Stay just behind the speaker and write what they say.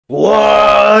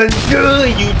What's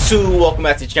good, YouTube? Welcome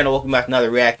back to the channel. Welcome back to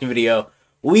another reaction video.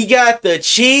 We got the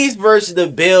Chiefs versus the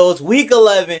Bills, Week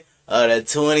 11 of the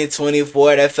 2024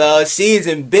 NFL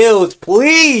season. Bills,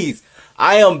 please,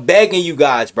 I am begging you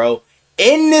guys, bro.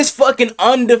 End this fucking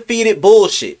undefeated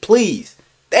bullshit, please.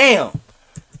 Damn.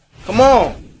 Come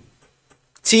on.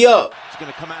 Tee up.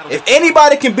 If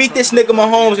anybody can beat this nigga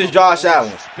Mahomes, it's Josh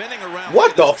Allen.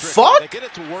 What the fuck?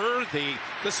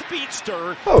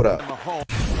 Hold up.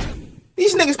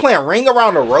 These niggas playing ring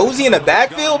around the Rosie in the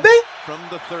backfield, bitch?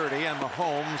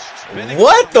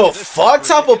 What the fuck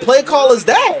type of play call is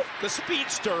that? The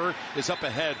speedster is up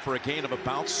ahead for a gain of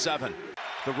about 7.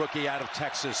 The rookie out of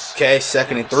Texas. Okay,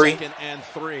 second and three.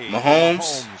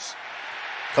 Mahomes.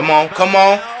 Come on, come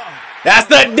on. That's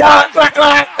the dunk.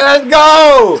 Let's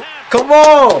go. Come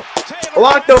on.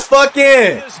 Lock the fuck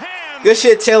in. Good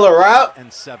shit, Taylor route.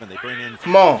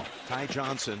 Come on.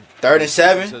 Third and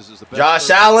 7. Josh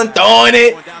Allen throwing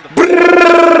it.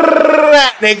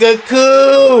 That nigga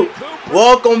cool.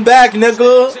 Welcome back,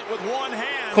 nigga.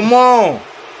 Come on.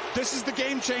 This is the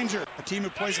game changer. A team who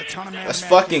plays a ton of man. Let's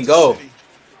fucking go.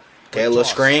 Okay, a little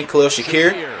screen. Khalil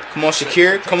Shakir. Come on,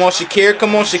 Shakir. Come on, Shakir.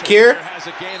 Come on, Shakir. Has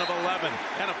a gain of 11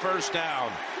 and a first down.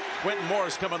 Quentin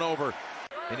Morris coming over.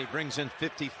 And he brings in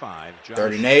 55.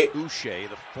 Third and 8. Uche,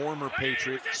 the former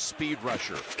Patriot speed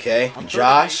rusher. Okay,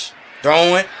 Josh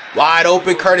throwing wide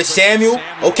open. Curtis Samuel.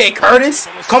 Okay, Curtis.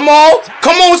 Come on.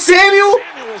 Come on, Samuel.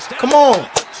 Come on.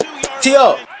 Tee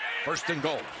up. First and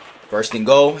goal. First and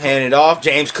goal. Hand it off.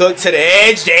 James Cook to the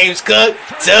edge. James Cook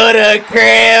to the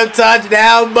crib.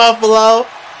 Touchdown, Buffalo.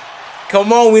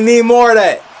 Come on. We need more of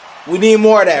that. We need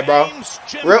more of that, bro.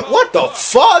 What the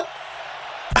fuck?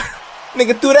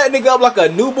 Nigga threw that nigga up like a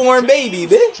newborn baby,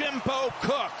 bitch.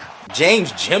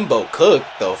 James Jimbo Cook.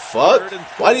 The fuck?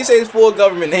 Why do you say his full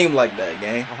government name like that,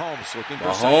 gang?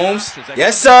 Mahomes.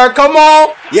 Yes, sir. Come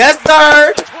on. Yes,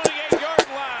 sir.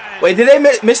 Wait, did they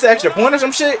miss the extra point or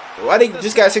some shit? Why they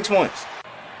just got 6 points?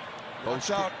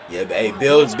 Yeah, but hey,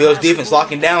 Bills defense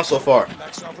locking down so far.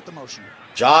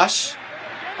 Josh.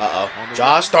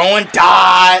 Josh throwing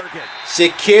dot.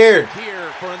 Shakir.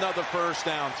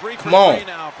 Come on.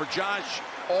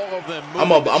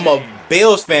 I'm a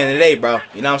Bills fan today, bro.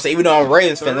 You know what I'm saying? Even though I'm a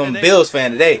Ravens fan, I'm a Bills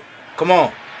fan today. Come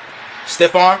on.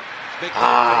 Stiff arm.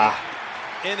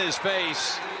 In his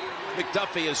face.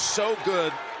 McDuffie is so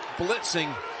good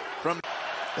blitzing from.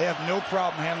 They have no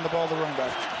problem handing the ball to the running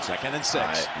back. Second and 6.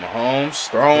 Right, Mahomes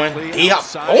throwing. D-Hop.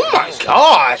 Oh my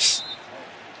gosh.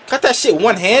 Got that shit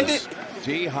one-handed.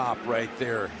 D-Hop right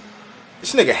there.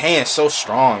 This nigga hand's so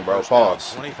strong, bro.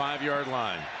 Pause. 25-yard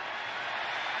line.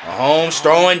 Mahomes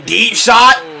throwing deep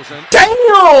shot.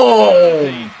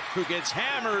 Damn!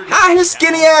 How his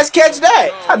skinny ass catch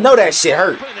that? I know that shit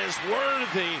hurt.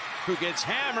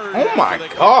 Oh my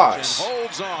gosh.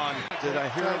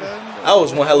 That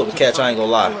was one hell of a catch, I ain't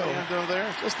gonna lie.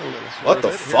 What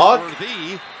the fuck? For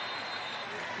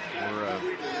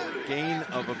a gain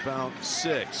of about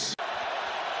 6.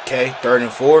 Okay, 3rd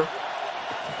and 4.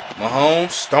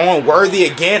 Mahomes throwing Worthy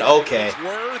again. Okay.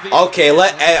 Okay,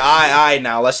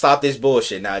 now let's stop this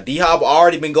bullshit. Now D-Hop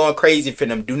already been going crazy for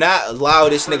them. Do not allow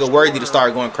this nigga Worthy to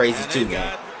start going crazy too,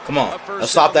 man. Come on.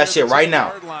 Let's stop that shit right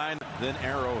now.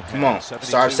 Come on.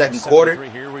 Start second quarter.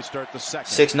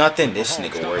 6-0. This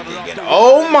nigga Worthy again.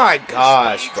 Oh my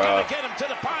gosh, bro.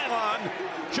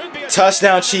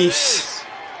 Touchdown, Chiefs.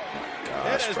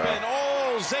 Gosh, bro.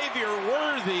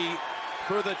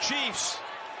 For the Chiefs.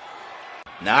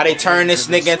 Now they turn this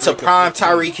nigga into prime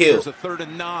Tyreek Hill.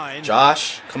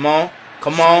 Josh, come on.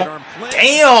 Come on.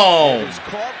 Damn.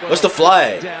 What's the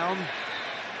flag?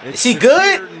 Is he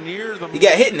good? He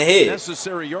got hit in the head.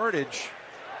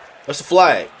 What's the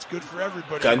flag?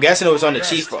 I'm guessing it was on the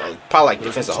Chiefs. Probably like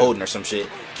defensive holding or some shit.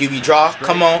 QB draw.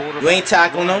 Come on. You ain't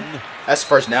tackling him. That's the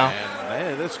first down.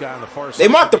 They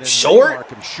marked him short?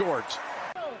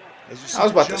 I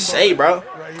was about to say, bro.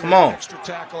 Come on.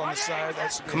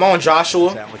 Come on,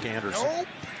 Joshua.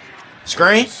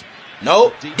 Screen.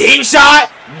 Nope. Deep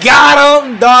shot. Got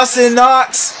him. Dawson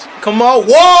Knox. Come on.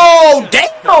 Whoa.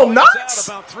 Damn, Knox.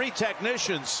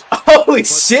 Holy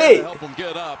shit.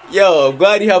 Yo, I'm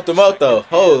glad he helped him out, though.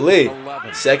 Holy.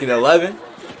 2nd and 11.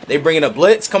 They bringing a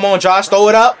blitz. Come on, Josh. Throw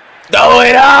it up. Throw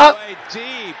it up.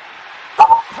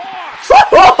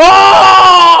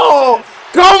 Oh!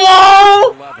 Come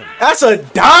on! That's a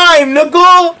dime,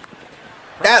 nigga!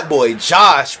 That boy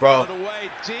Josh, bro.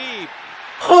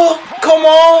 Oh, come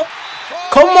on!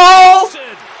 Come on!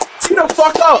 See the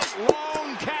fuck up!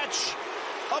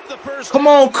 Come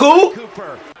on, Coop!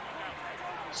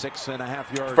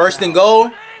 6.5 yards. 1st and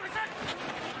goal.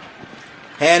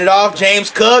 Hand it off, James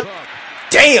Cook.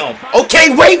 Damn. Okay,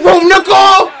 weight room,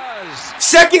 Nicole.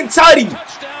 Second tutty.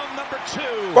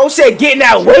 Bro said get in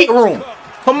that weight room.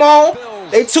 Come on.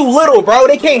 They too little, bro.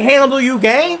 They can't handle you,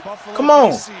 gang. Come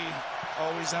on.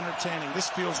 Always entertaining. This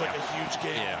feels like a huge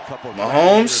game.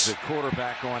 Mahomes.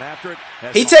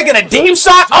 He taking a deep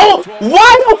shot. Oh,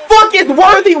 why the fuck is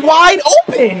Worthy wide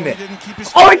open?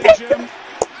 Oh,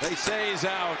 they say he's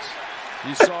out.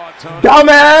 You saw it, Tony.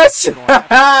 Dumbass.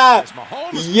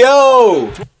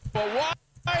 Yo.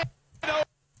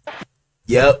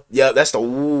 Yep. That's the.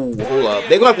 Ooh, hold up.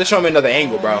 They're gonna have to show me another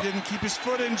angle, bro. Didn't keep his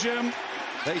foot in, Jim.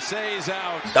 They say he's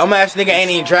out. Dumbass nigga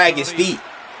ain't even drag his feet.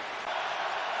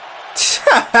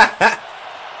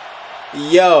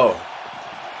 Yo.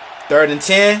 3rd and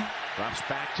 10.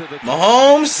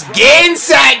 Mahomes getting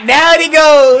sacked. Down he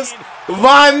goes.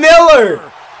 Von Miller.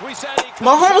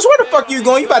 Mahomes, where the fuck you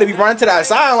going? You about to be running to that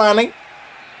sideline, nigga.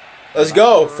 Let's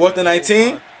go. 4th and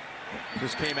 19.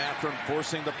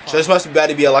 So this must be about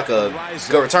to be like a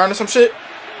good return or some shit.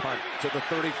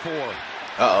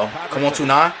 Uh-oh. Come on,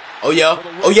 2-9. Oh, yeah.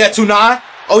 Oh, yeah, 2-9.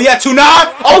 Oh, yeah, 2-9.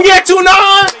 Oh, yeah,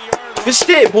 2-9. Good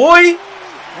shit, boy.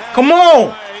 Come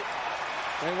on.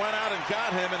 They went out and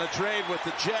got him in a trade with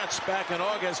the Jets back in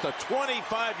August. A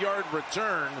 25-yard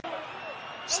return.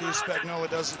 See if Spagnuolo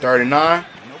does it. 3rd and 9.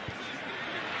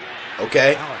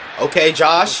 Okay. Okay,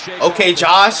 Josh. Okay,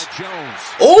 Josh.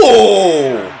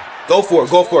 Oh. Go for it.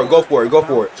 Go for it. Go for it. Go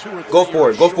for it. Go for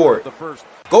it. Go for it.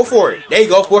 Go for it. There you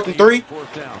go. 4th and 3.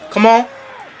 Come on.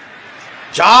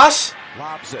 Josh.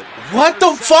 What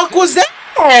the fuck was that?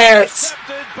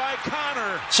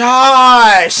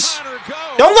 Josh.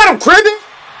 Don't let him crib it.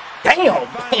 Damn.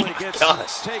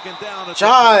 Gosh.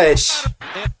 Josh.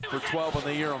 For 12 on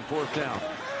the year on 4th down.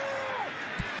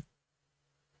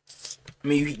 I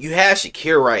mean, you have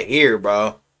Shakir right here,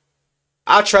 bro.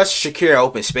 I trust Shakir in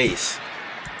open space.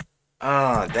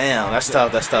 Oh, damn. That's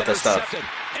tough. That's tough. That's tough.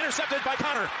 Intercepted by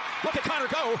Connor. Look at Connor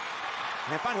go.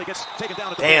 And finally gets taken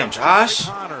down. Damn, Josh.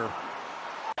 Got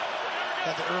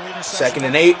the early 2nd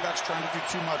and 8. That's trying to do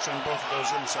too much on both of those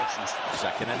interceptions.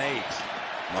 2nd and 8.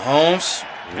 Mahomes.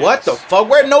 What the fuck?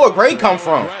 Where'd Noah Gray come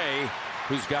from?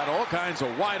 Who's got all kinds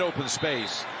of wide open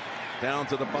space. Down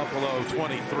to the Buffalo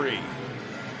 23.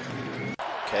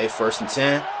 Okay, 1st and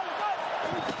 10.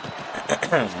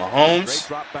 Mahomes.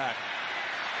 Drop back.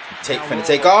 Finna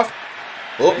take off.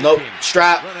 Oh, nope.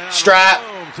 Strap.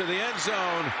 To the end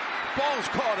zone. Ball's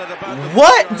caught at about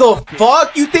what the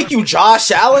fuck? You think you Josh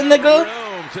Allen, nigga?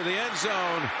 To the end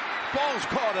zone. Ball's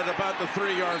caught at about the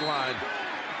 3-yard line.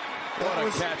 What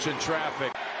a catch in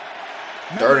traffic.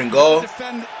 3rd and goal.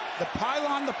 Defend the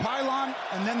pylon,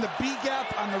 and then the B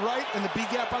gap on the right and the B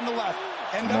gap on the left.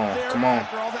 End up there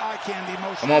after all the eye candy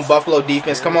motion. Come on, Buffalo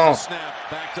defense. Come on. Snap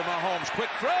back to Mahomes. Quick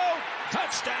throw.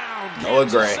 Touchdown. Noah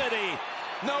Gray.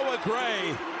 Noah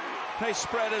Gray. They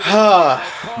spread it.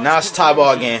 Now it's a tie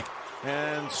ball game.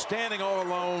 And standing all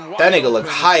alone. That nigga look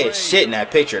high as shit in that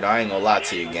picture, though. I ain't gonna lie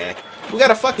to you, gang. We got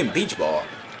a fucking beach ball.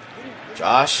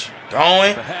 Josh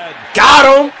throwing. Got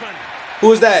him.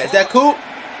 Who is that? Is that Coop?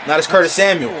 Not as Curtis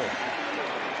Samuel.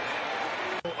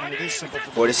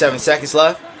 47 seconds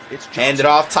left. Hand it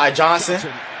off. Ty Johnson.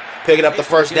 Picking up the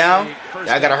 1st down.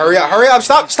 Y'all gotta hurry up. Hurry up.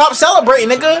 Stop celebrating,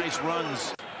 nigga.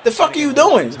 The fuck are you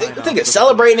doing? They think it's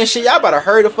celebrating and shit. Y'all better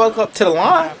hurry the fuck up to the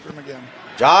line.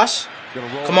 Josh.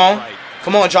 Come on.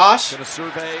 Come on, Josh.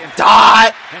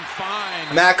 Dot.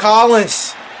 Matt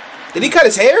Collins. Did he cut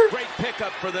his hair? Great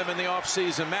pickup for them in the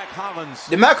offseason. Matt Collins.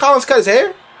 Did Matt Collins cut his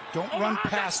hair? Don't run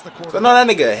past the quarterback. So no, that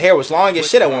nigga hair was long as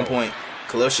shit at one point.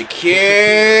 Khalil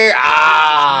Shakir.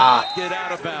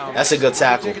 That's a good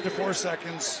tackle. Take it to 4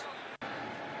 seconds.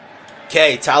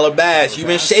 Okay, Tyler Bass, you've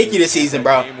been shaky this season,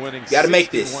 bro. You got to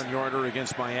make this. 1-yarder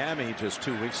against Miami just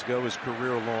 2 weeks ago. His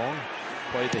career long.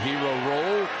 Played the hero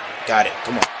role. Got it.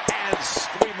 Come on. Adds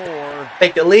 3 more.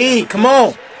 Take the lead. Come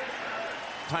on.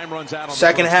 Time runs out on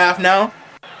 2nd half now.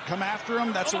 Come after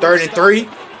him. That's 3rd and 3.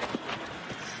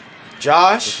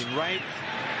 Josh. Right.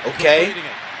 Okay.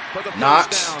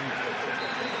 Knox.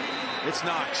 It's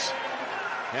Knox.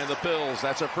 And the Bills.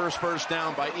 That's a first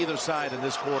down by either side in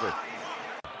this quarter.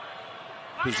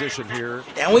 Position here.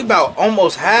 And we about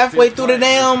almost halfway through the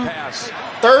damn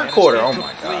 3rd quarter. Oh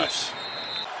my gosh.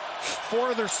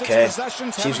 Okay.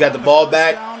 Chiefs got the ball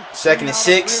back. 2nd and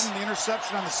 6.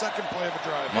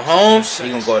 Mahomes. He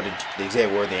gonna go to the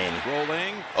exact word they ain't.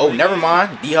 Oh, never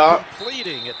mind. D-Hop.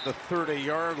 Completing at the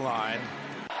 30-yard line.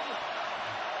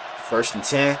 1st and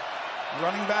 10.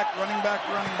 Running back.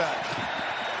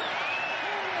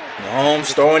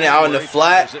 Mahomes throwing it out in the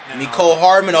flat. Mecole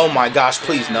Hardman. Oh my gosh,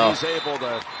 please no. He's able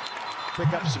to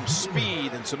pick up some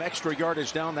speed and some extra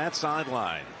yardage down that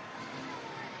sideline.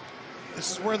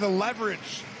 This is where the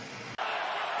leverage.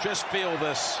 Just feel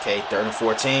this. Okay, 3rd and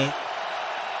 14.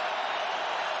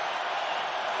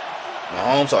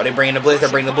 Mahomes, oh, they bringing the blitz.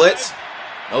 They're bringing the blitz.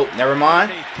 Oh, never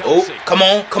mind. Oh, come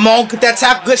on. Come on. Get that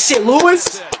tackle. Good shit,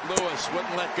 Lewis. Lewis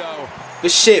wouldn't let go. Good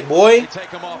shit, boy. Take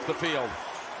him off the field.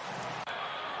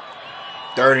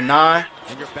 3rd and 9.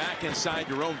 And you're back inside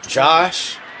your own.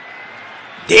 Josh.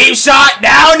 Deep shot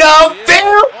down the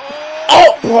field.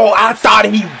 Oh, bro, I thought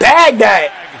he bagged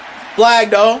that. Flag,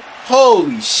 though.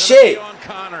 Holy shit.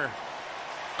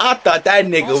 I thought that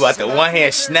nigga was about to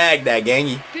one-hand snag that,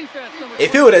 gangy.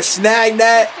 If he would have snagged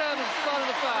that,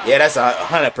 yeah, that's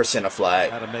 100% a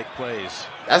flag. How to make plays.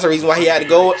 That's the reason why he had to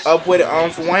go up with it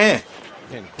for one hand.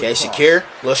 Okay, Shakir,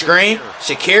 little screen.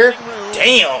 Shakir,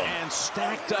 damn. And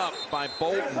stacked up by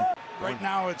Bolton. Right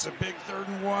now, it's a big 3rd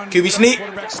and 1. QB sneak.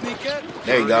 Sneak it.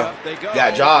 There you go.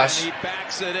 Got Josh. He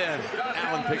backs it in.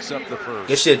 Allen picks up the first.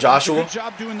 Good shit, Joshua. Good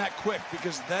job doing that quick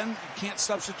because then you can't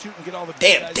substitute and get all the.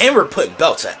 Damn, Denver put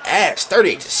belt to ass.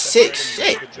 38-6.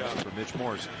 Shit. Good job for Mitch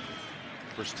Morse.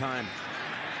 First time.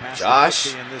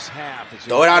 Josh.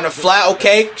 Throw it on the flat.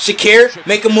 Okay. Shakir,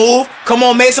 make a move. Come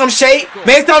on, make some shake.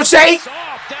 Make some shake.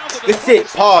 Good shit.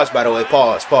 Pause, by the way.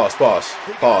 Pause.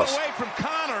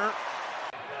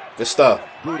 Good stuff.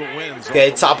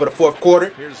 Okay, top of the 4th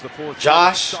quarter.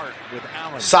 Josh.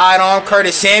 Sidearm.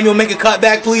 Curtis Samuel. Make a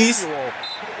cutback, please.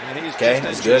 Okay,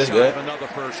 that's good. That's good.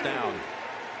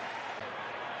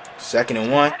 2nd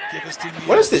and 1.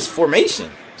 What is this formation?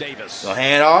 No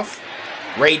handoff.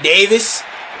 Ray Davis.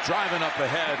 Driving up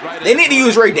ahead. They need to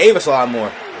use Ray Davis a lot more.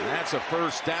 And that's a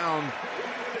first down.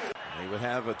 They would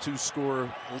have a 2-score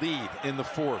lead in the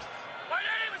 4th.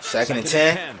 2nd and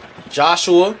 10.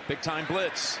 Joshua. Big time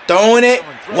blitz. Throwing it.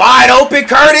 Wide open.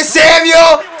 Curtis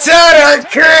Samuel to the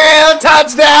crib.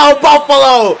 Touchdown,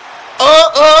 Buffalo.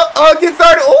 Get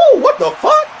 30. Oh, what the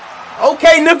fuck?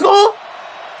 Okay, nickel.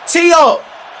 Tee up.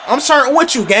 I'm starting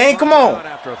with you, gang. Come on.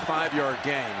 After a 5-yard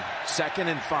gain. 2nd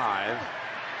and 5.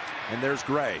 And there's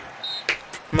Gray.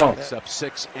 Come on. It's up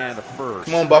 6 and a first.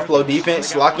 Come on, Buffalo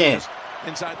defense. Lock in.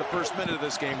 Inside the first minute of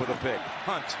this game with a pick.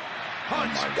 Hunt. Oh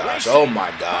my gosh. Oh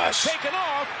my gosh.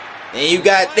 And you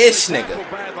got this nigga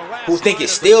who think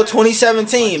it's still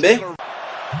 2017, bitch.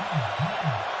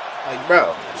 Like,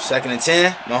 bro. 2nd and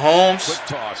 10. Mahomes.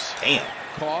 Damn.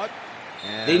 Caught.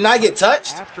 Did he not get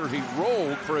touched? After he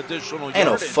rolled for additional Ain't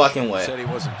no fucking way. Said he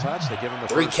wasn't touched. They give him the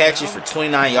 3 catches for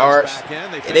 29 yards.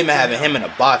 They been having him in a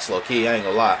box, low key. I ain't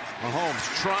gonna lie. Mahomes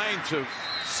trying to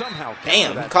somehow.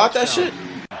 Damn, he caught that shit.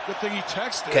 Good thing he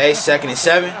texted. Okay, 2nd and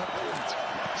 7.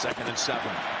 2nd and 7.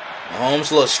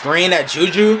 Mahomes, little screen at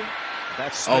Juju.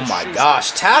 Oh my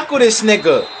gosh, tackle this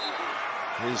nigga.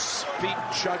 His feet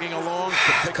chugging along.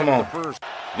 Come on,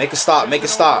 make a stop. Make a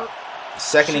stop.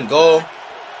 2nd and goal.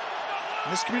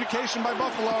 Miscommunication by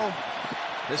Buffalo.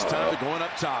 This time going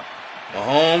up top.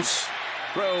 Mahomes.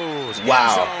 Throws.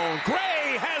 Wow.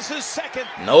 Gray has his 2nd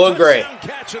Noah Gray.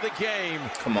 Catch of the game.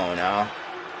 Come on now.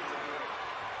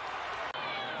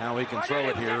 Now he can throw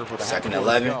it here with a 2nd and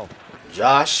 11.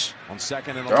 Josh. On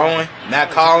 2nd and throwing. Matt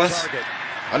Collins.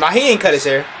 Oh no, he ain't cut his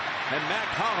hair. And Matt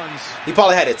Collins. He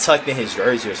probably had it tucked in his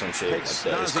jersey or some shit, like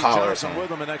his collar or something.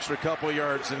 With him an extra couple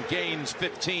yards and gains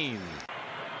 15.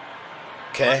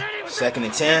 Okay, 2nd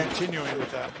and 10. Continuing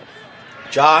with that.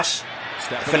 Josh,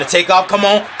 finna take off. Come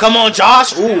on,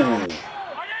 Josh. Ooh,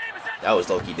 that was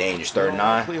low-key dangerous. 3rd and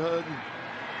 9.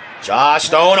 Josh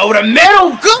throwing over the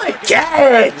middle. Good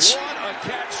catch.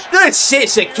 Good shit,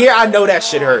 Shakir. I know that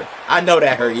shit hurt. I know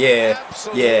that hurt. Yeah.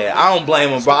 I don't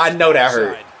blame him, bro. I know that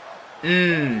hurt.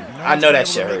 I know that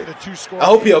shit hurt. I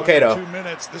hope he okay though.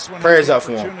 Prayers up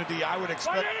for him.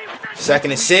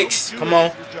 2nd and 6. Come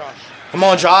on. Come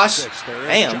on, Josh.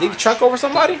 Damn, did he truck over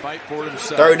somebody?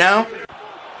 3rd down.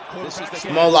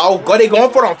 Come on, Lau. Go, they going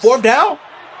for it on 4th down?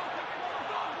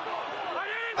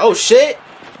 Oh, shit.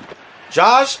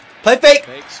 Josh, play fake.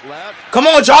 Come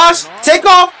on, Josh. Take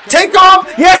off. Take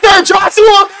off. Yes, sir,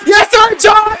 Joshua. Yes, sir,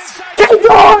 Josh. Keep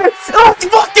going. Let's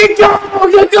fucking go.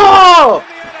 Let's go.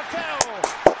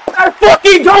 Let's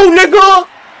fucking go, nigga.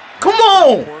 Come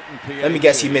on. Let me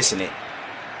guess he missing it.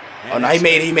 Oh, no, he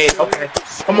made it. Okay.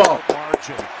 Come on.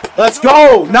 Let's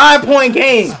go. 9-point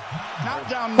game.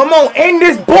 Come on. End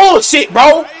this bullshit,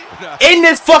 bro. End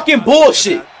this fucking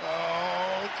bullshit.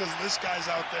 Oh, because this guy's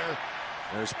out there.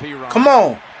 Come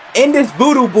on. End this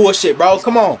voodoo bullshit, bro.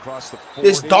 Come on.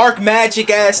 This dark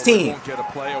magic ass team. Come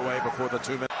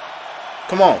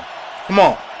on.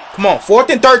 4th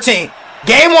and 13.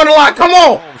 Game on the line. Come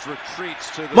on.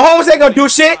 Mahomes ain't gonna do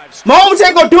shit.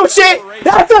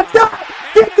 That's a stop.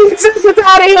 Get these niggas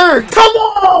out of here. Come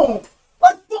on.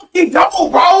 Let's fucking go,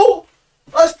 bro.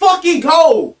 Let's fucking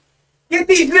go. Get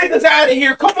these niggas out of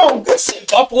here. Come on. Good shit,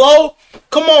 Buffalo.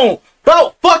 Come on.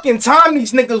 About fucking time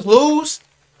these niggas lose.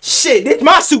 Shit, this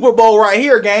my Super Bowl right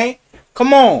here, gang.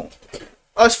 Come on.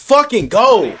 Let's fucking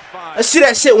go. Let's see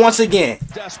that shit once again.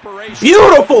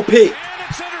 Beautiful pick.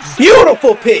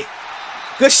 Beautiful pick.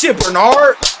 Good shit,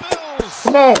 Bernard.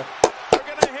 Come on.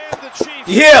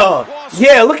 Yeah.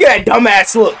 Yeah, look at that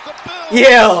dumbass look.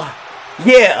 Yeah.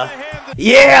 Yeah.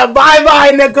 Yeah.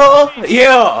 Bye-bye, nigga.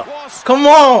 Yeah. Come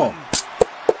on.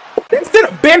 They should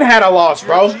have been had a loss,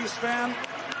 bro.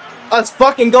 Let's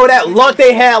fucking go that luck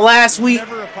they had last week.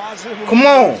 Come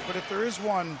on. But if there is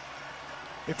one,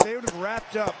 if they would have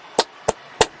wrapped up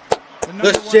the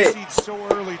number one seed so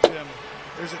early, Tim,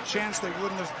 there's a chance they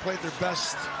wouldn't have played their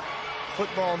best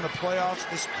football in the playoffs.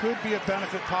 This could be a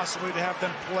benefit possibly to have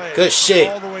them play good shit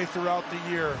all the way throughout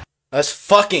the year. Let's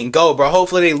fucking go, bro.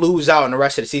 Hopefully they lose out in the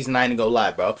rest of the season. I ain't gonna go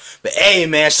live, bro. But hey,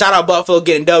 man, shout out Buffalo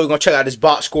getting done. We're gonna check out this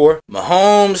box score.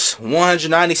 Mahomes,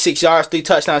 196 yards, 3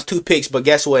 touchdowns, 2 picks. But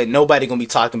guess what? Nobody gonna be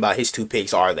talking about his 2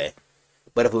 picks, are they?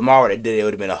 But if Lamar would have did it, it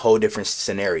would have been a whole different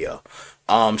scenario.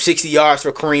 60 yards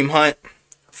for Kareem Hunt.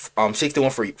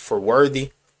 61 for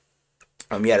Worthy.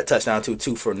 He had a touchdown,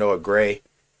 2 for Noah Gray.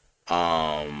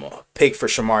 Pick for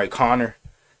Shamari Connor.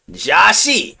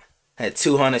 Joshy had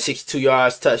 262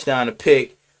 yards, touchdown, a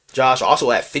pick. Josh also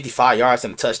had 55 yards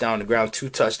and a touchdown on the ground, 2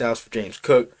 touchdowns for James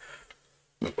Cook.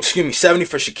 Excuse me, 70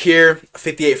 for Shakir,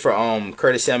 58 for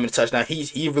Curtis Samuel, touchdown.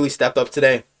 He really stepped up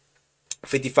today.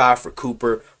 55 for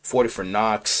Cooper, 40 for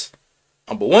Knox.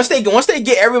 But once they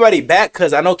get everybody back,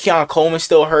 because I know Keon Coleman's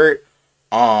still hurt.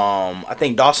 I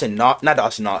think not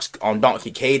Dawson Knox,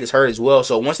 Donkey Cade is hurt as well.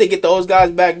 So once they get those guys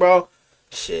back, bro,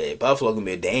 shit, Buffalo gonna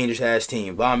be a dangerous ass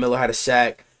team. Von Miller had a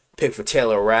sack, pick for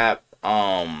Taylor Rapp.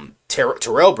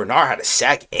 Terrell Bernard had a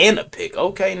sack and a pick.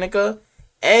 Okay, nigga.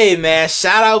 Hey, man,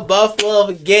 shout out Buffalo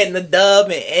for getting the dub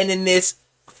and ending this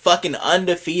fucking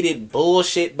undefeated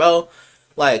bullshit, bro.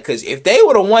 Like, because if they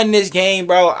would have won this game,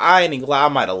 bro, I ain't gonna lie, I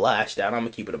might have lashed out. I'm gonna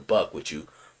keep it a buck with you.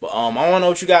 But I want to know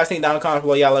what you guys think down in the comments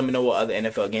below. Y'all let me know what other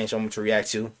NFL games you want me to react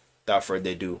to. Without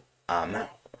further ado, I'm out.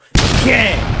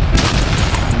 Yeah!